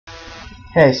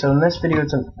Okay, so in this video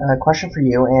it's a question for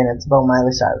you, and it's about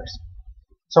Miley Cyrus.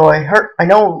 So I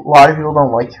know a lot of people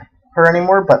don't like her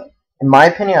anymore, but in my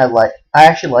opinion, I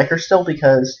actually like her still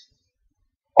because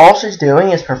all she's doing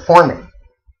is performing.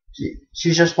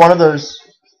 She's just one of those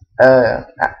uh,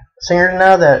 singers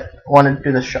now that want to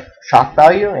do the shock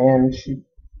value, and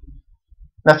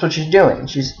that's what she's doing.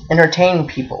 She's entertaining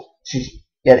people. She's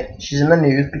in the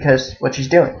news because what she's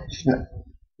doing. She's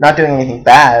not doing anything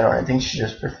bad or anything. She's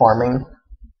just performing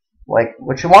like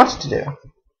what she wants to do.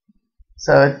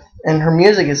 So, and her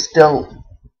music is still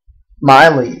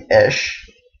Miley-ish.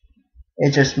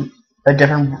 It's just a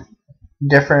different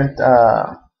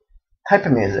type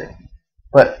of music,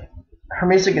 but her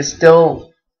music is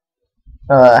still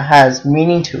has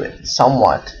meaning to it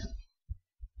somewhat.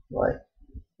 Like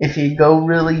if you go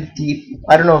really deep,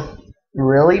 I don't know if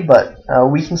really, but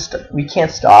we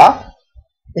can't stop.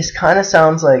 It kind of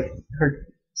sounds like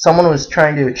someone was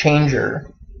trying to change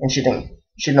her, and she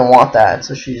didn't want that,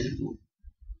 so she's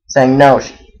saying no.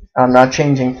 I'm not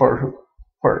changing for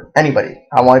anybody.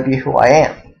 I want to be who I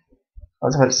am.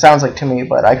 That's what it sounds like to me,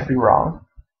 but I could be wrong.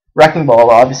 Wrecking Ball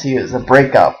obviously is a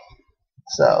breakup,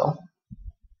 so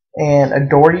and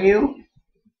Adore You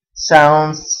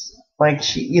sounds like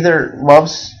she either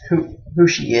loves who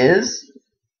she is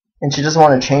and she doesn't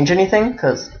want to change anything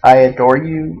because I adore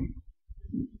you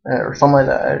or something like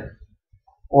that,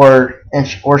 or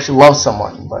she loves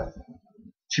someone but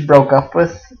she broke up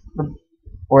with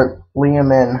or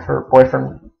Liam and her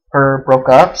boyfriend broke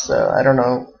up, so I don't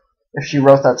know if she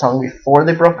wrote that song before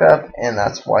they broke up and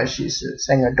that's why she's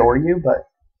saying Adore You, but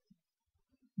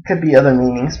it could be other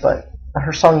meanings. But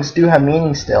her songs do have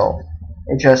meaning still.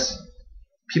 It just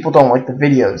people don't like the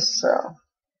videos. So,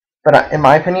 but in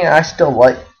my opinion, I actually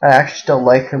still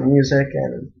like her music,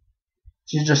 and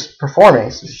she's just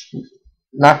performing. So she's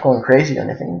not going crazy or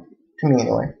anything to me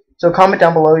anyway. So comment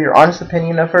down below your honest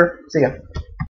opinion of her. See ya.